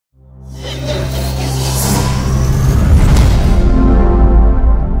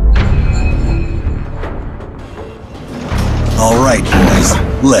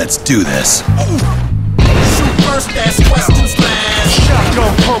Let's do this. Shoot first, ask questions last. Shotgun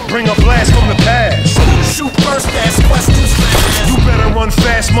pump, bring a blast from the past. Shoot first, ask questions last. You better run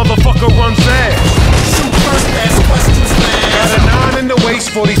fast, motherfucker, run fast. Shoot first, ask questions last. Got a 9 in the waist,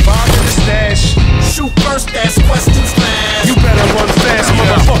 45 in the stash. Shoot first, ask questions last. You better run fast,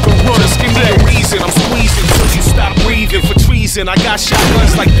 motherfucker, run Just give me a reason, I'm squeezing till you stop breathing for treason. I got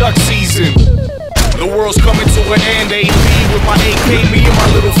shotguns like duck season. The world's coming to an end, AP with my AK, me and my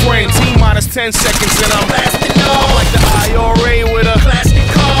little friend. T-minus 10 seconds and I'm Blasting I'm off. like the IRA with a Plastic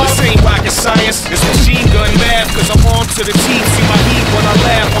car. This ain't rocket science, it's machine gun math. Cause I'm on to the teeth, see my heat when I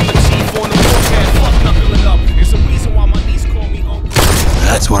laugh. I'm the chief on the warpath, fuck knuckling up. It's the reason why my niece call me uncle.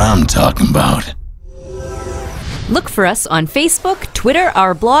 That's what I'm talking about. Look for us on Facebook, Twitter,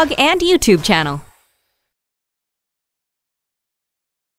 our blog, and YouTube channel.